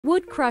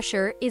Wood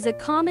crusher is a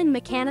common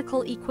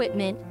mechanical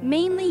equipment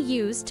mainly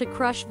used to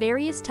crush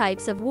various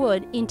types of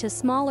wood into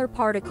smaller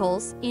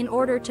particles in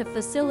order to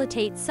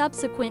facilitate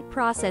subsequent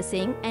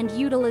processing and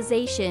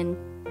utilization.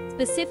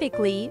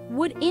 Specifically,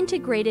 wood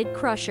integrated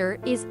crusher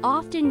is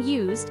often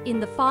used in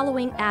the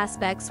following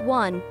aspects.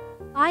 1.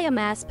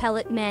 Biomass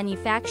pellet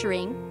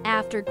manufacturing.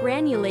 After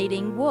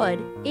granulating wood,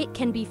 it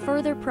can be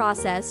further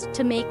processed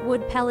to make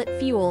wood pellet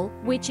fuel,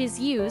 which is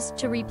used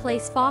to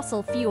replace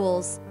fossil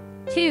fuels.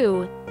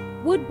 2.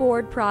 Wood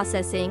board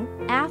processing.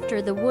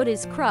 After the wood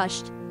is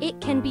crushed,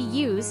 it can be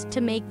used to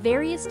make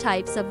various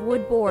types of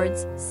wood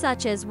boards,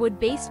 such as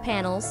wood-based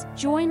panels,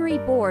 joinery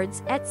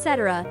boards,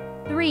 etc.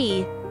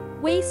 3.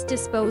 Waste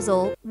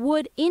disposal.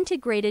 Wood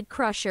integrated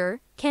crusher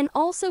can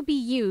also be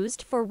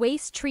used for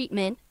waste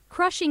treatment,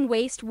 crushing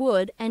waste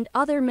wood and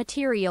other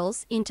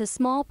materials into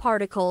small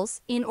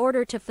particles in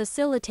order to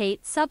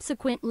facilitate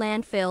subsequent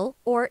landfill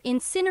or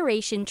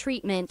incineration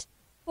treatment.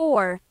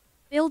 4.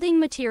 Building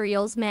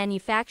materials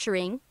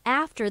manufacturing.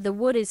 After the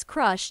wood is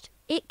crushed,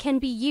 it can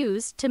be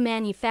used to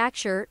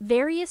manufacture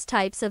various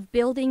types of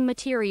building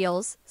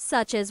materials,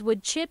 such as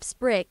wood chips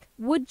brick,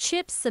 wood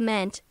chips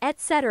cement,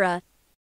 etc.